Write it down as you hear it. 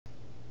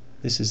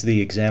This is the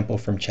example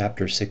from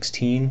chapter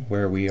 16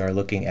 where we are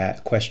looking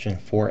at question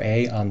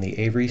 4a on the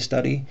Avery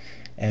study,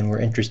 and we're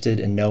interested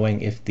in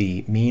knowing if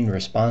the mean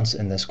response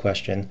in this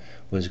question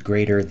was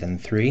greater than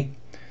 3.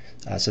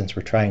 Since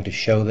we're trying to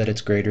show that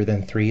it's greater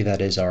than 3, that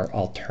is our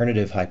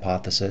alternative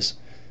hypothesis.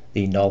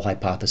 The null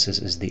hypothesis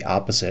is the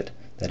opposite,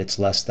 that it's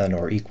less than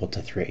or equal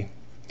to 3.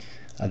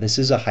 This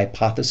is a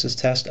hypothesis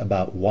test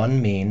about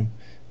one mean,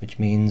 which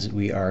means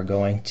we are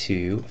going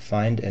to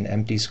find an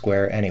empty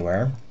square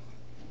anywhere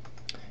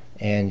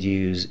and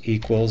use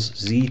equals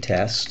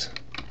ZTEST,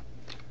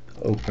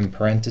 open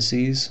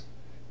parentheses.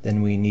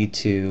 Then we need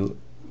to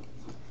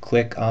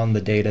click on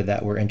the data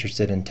that we're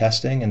interested in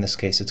testing. In this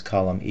case, it's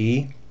column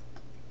E.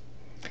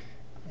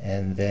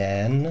 And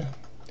then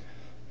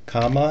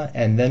comma,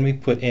 and then we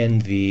put in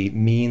the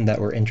mean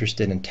that we're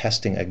interested in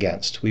testing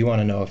against. We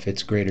want to know if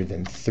it's greater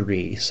than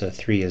 3, so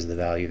 3 is the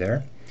value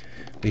there.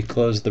 We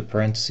close the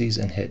parentheses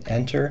and hit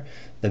enter.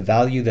 The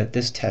value that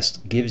this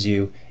test gives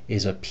you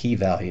is a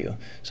p-value.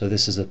 So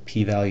this is a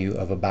p-value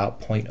of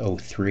about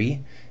 0.03.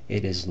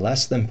 It is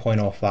less than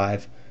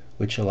 0.05,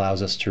 which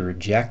allows us to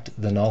reject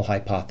the null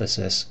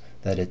hypothesis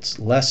that it's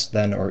less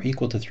than or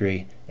equal to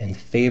 3 in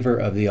favor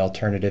of the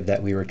alternative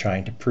that we were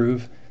trying to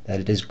prove, that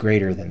it is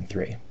greater than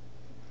 3.